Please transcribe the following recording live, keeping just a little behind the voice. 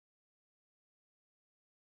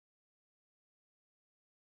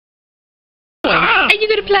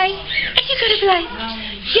gonna play? Are you gonna play?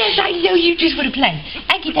 Yes, I know you just wanna play.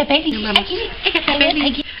 I get that belly. I got that belly.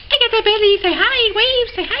 I got that belly. Say hi, wave.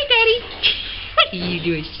 Say hi, Daddy. What are you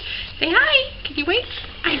doing? Say hi. Can you wave?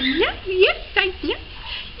 I know. Yes, I know.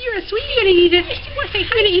 You're a sweet. You're gonna eat it. You're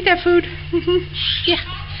gonna eat that food. Yeah.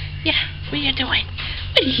 Yeah. What are you doing?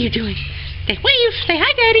 What are you doing? Say wave. Say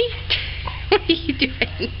hi, Daddy. What are you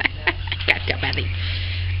doing? I got your belly.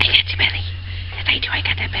 I got your belly. Yes, I do. I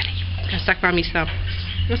got that belly. Go suck Mommy's thumb.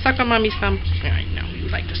 Go suck on Mommy's thumb. I know you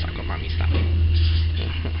like to suck on Mommy's thumb.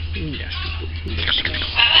 Yes.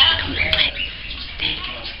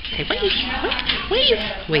 Say wave. Wave.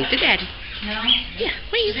 Wave to Daddy. Yeah.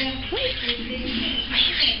 Wave. Wave. Wave.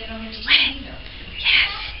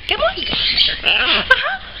 Yes. Come on.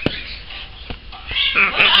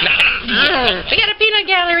 We got a peanut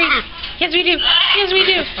gallery. Yes, we do. Yes, we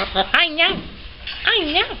do. I know. I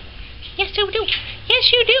know. Yes, you do.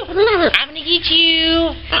 Yes, you do. I'm gonna get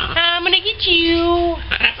you. I'm gonna get you.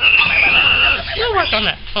 We'll work on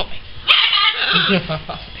that. Oh.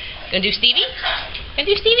 Gonna do Stevie? Gonna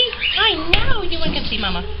do Stevie? I know you want to see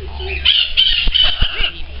Mama.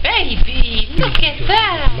 Pretty baby. Look at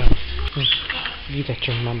that. You got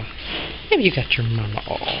your mama. Maybe you got your mama.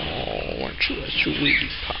 Oh, aren't you a sweetie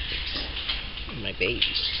pie? My baby.